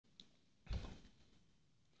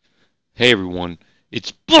Hey everyone,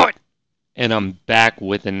 it's Bart, and I'm back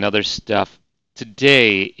with another stuff.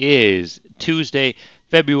 Today is Tuesday,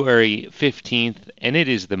 February 15th, and it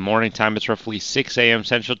is the morning time. It's roughly 6 a.m.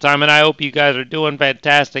 Central Time, and I hope you guys are doing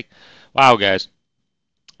fantastic. Wow, guys,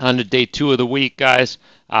 on to day two of the week, guys.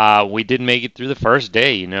 We did make it through the first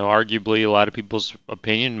day. Arguably a lot of people's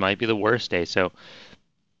opinion might be the worst day. So,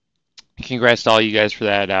 congrats to all you guys for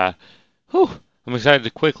that. Whew. I'm excited to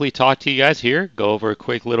quickly talk to you guys here, go over a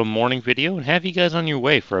quick little morning video, and have you guys on your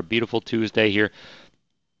way for a beautiful Tuesday here.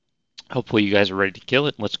 Hopefully you guys are ready to kill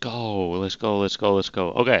it. Let's go, let's go, let's go, let's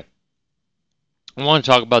go. Okay, I want to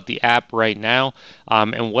talk about the app right now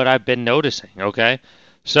and what I've been noticing, okay?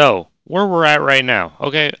 So, where we're at right now,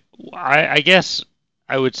 okay? I guess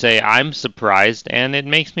I would say I'm surprised, and it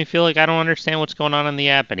makes me feel like I don't understand what's going on in the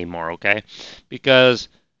app anymore, okay? Because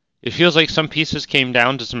it feels like some pieces came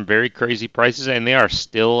down to some very crazy prices, and they are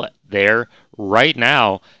still there right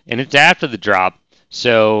now, and it's after the drop.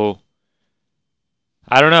 So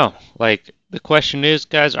I don't know. Like the question is,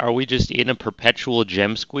 guys, are we just in a perpetual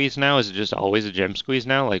gem squeeze now? Is it just always a gem squeeze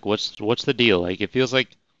now? Like what's the deal? Like it feels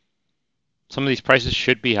like some of these prices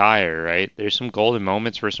should be higher, right? There's some golden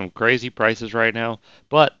moments for some crazy prices right now.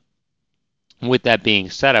 But with that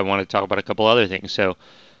being said, I want to talk about a couple other things. So,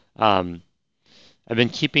 um, I've been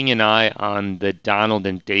keeping an eye on the Donald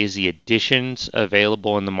and Daisy editions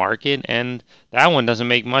available in the market, and that one doesn't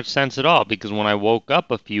make much sense at all because when I woke up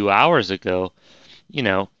a few hours ago, you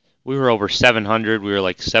know, we were over 700, we were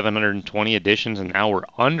like 720 editions, and now we're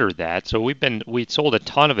under that. So we sold a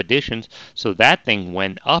ton of editions, so that thing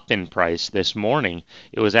went up in price this morning.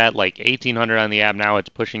 It was at like 1800 on the app, now it's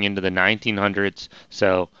pushing into the 1900s.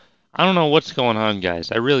 So I don't know what's going on,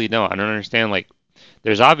 guys. I really don't. I don't understand. Like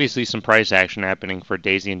there's obviously some price action happening for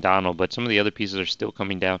Daisy and Donald, but some of the other pieces are still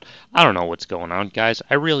coming down. I don't know what's going on, guys.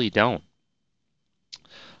 I really don't.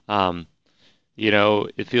 Um,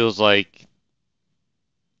 it feels like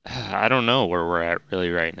I don't know where we're at really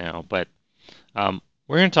right now, but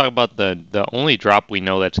we're going to talk about the only drop we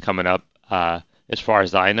know that's coming up. As far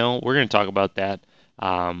as I know, we're going to talk about that.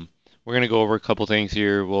 We're going to go over a couple things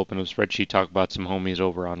here. We'll open up a spreadsheet, talk about some homies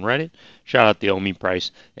over on Reddit. Shout out the Omi price,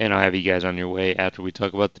 and I'll have you guys on your way after we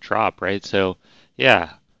talk about the drop, right? So,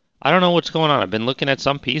 yeah, I don't know what's going on. I've been looking at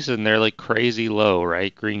some pieces, and they're like crazy low,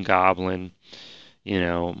 right? Green Goblin,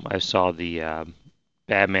 I saw the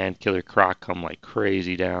Batman Killer Croc come like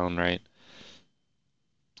crazy down, right?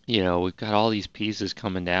 We've got all these pieces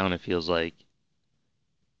coming down, it feels like.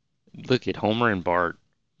 Look at Homer and Bart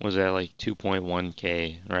was at like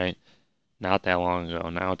 2.1K, right? Not that long ago.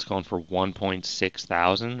 Now it's going for 1.6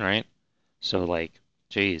 thousand, right? So like,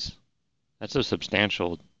 geez, that's a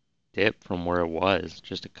substantial dip from where it was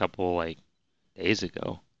just a couple like days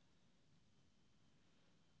ago.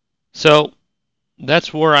 So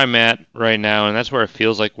that's where I'm at right now, and that's where it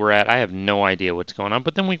feels like we're at. I have no idea what's going on.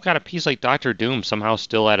 But then we've got a piece like Doctor Doom somehow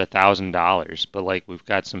still at $1,000. But like we've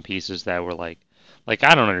got some pieces that were like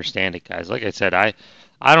I don't understand it, guys. Like I said, I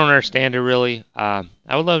don't understand it really. I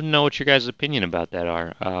would love to know what your guys' opinion about that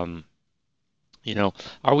are. You know,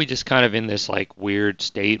 are we just kind of in this like weird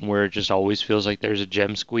state where it just always feels like there's a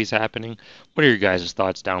gem squeeze happening? What are your guys'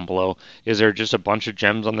 thoughts down below? Is there just a bunch of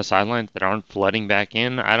gems on the sidelines that aren't flooding back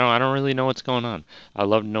in? I don't really know what's going on. I'd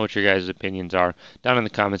love to know what your guys' opinions are down in the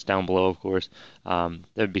comments down below, of course.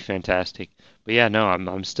 That'd be fantastic. But yeah, no,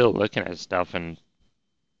 I'm still looking at stuff and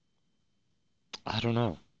I don't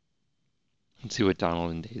know. Let's see what Donald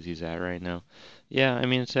and Daisy's at right now. Yeah, I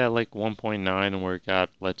mean it's at like 1.9 and we're got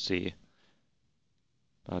let's see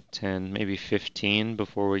about 10, maybe 15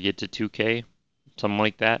 before we get to 2K, something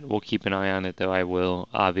like that. We'll keep an eye on it, though. I will,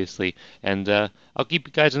 obviously, and I'll keep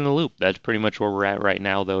you guys in the loop. That's pretty much where we're at right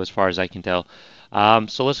now, though, as far as I can tell.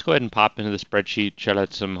 So let's go ahead and pop into the spreadsheet. Shout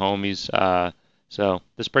out to some homies. So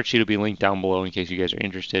the spreadsheet will be linked down below in case you guys are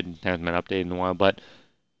interested. It hasn't been updated in a while, but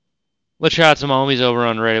let's shout out some homies over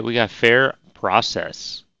on Reddit. We got Fair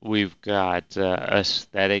Process. We've got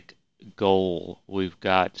Aesthetic Goal. We've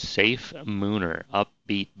got Safe Mooner,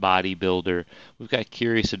 Upbeat Bodybuilder. We've got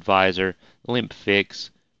Curious Advisor, Limp Fix,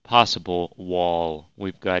 Possible Wall.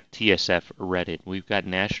 We've got TSF Reddit. We've got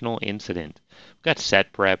National Incident. We've got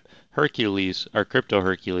Set Prep, Hercules, or Crypto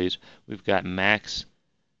Hercules. We've got Max.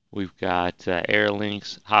 We've got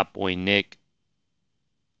Airlinks, Hot Boy Nick,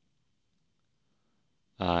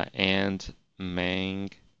 and Mang.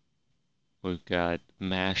 We've got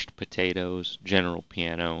mashed potatoes, general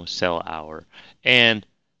piano, cell hour, and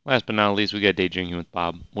last but not least, we got day drinking with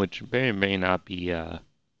Bob, which may or may not be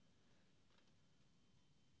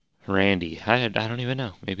Randy. I don't even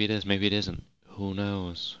know. Maybe it is. Maybe it isn't. Who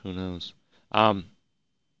knows? Who knows? Um.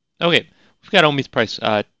 Okay, we've got Omi's price.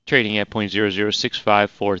 trading at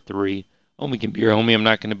 0.006543. Homie can be your homie. I'm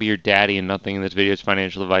not going to be your daddy, and nothing in this video is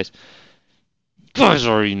financial advice. You guys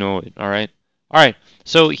already know it, all right? All right,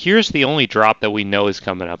 so here's the only drop that we know is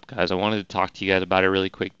coming up, guys. I wanted to talk to you guys about it really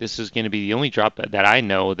quick. This is going to be the only drop that I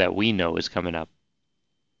know that we know is coming up.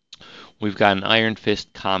 We've got an Iron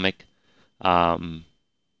Fist comic, some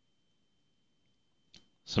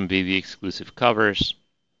Veve exclusive covers,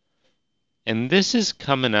 and this is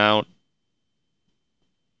coming out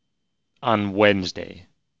on Wednesday.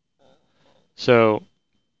 So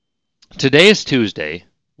today is Tuesday.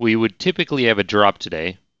 We would typically have a drop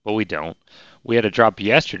today, but we don't. We had a drop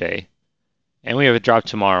yesterday, and we have a drop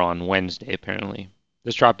tomorrow on Wednesday, apparently.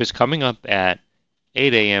 This drop is coming up at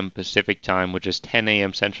 8 a.m. Pacific time, which is 10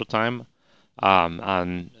 a.m. Central time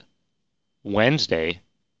on Wednesday.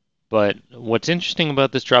 But what's interesting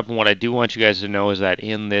about this drop, and what I do want you guys to know, is that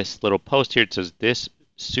in this little post here, it says this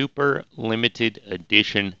super limited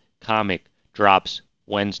edition comic drops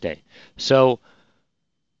Wednesday. So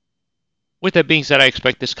with that being said, I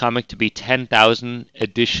expect this comic to be 10,000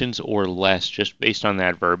 editions or less, just based on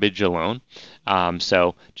that verbiage alone.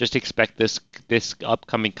 So just expect this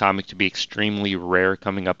upcoming comic to be extremely rare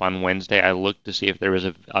coming up on Wednesday. I looked to see if there was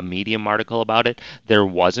a Medium article about it. There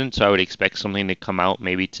wasn't, so I would expect something to come out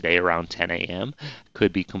maybe today around 10 a.m.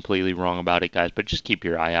 Could be completely wrong about it, guys, but just keep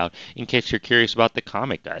your eye out in case you're curious about the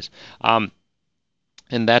comic, guys.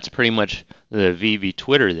 And that's pretty much the Veve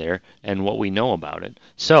Twitter there and what we know about it.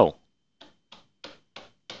 So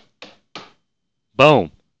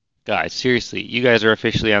boom. Guys, seriously, you guys are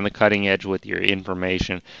officially on the cutting edge with your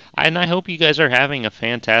information. And I hope you guys are having a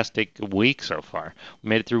fantastic week so far. We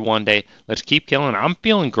made it through one day. Let's keep killing it. I'm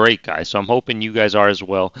feeling great, guys, so I'm hoping you guys are as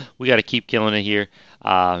well. We got to keep killing it here.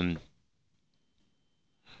 Yeah,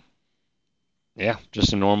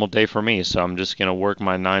 just a normal day for me. So I'm just going to work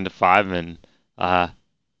my 9 to 5 and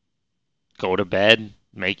go to bed,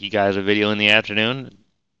 make you guys a video in the afternoon.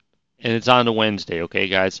 And it's on to Wednesday, okay,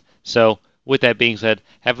 guys? So with that being said,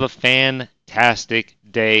 have a fantastic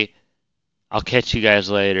day. I'll catch you guys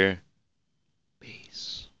later.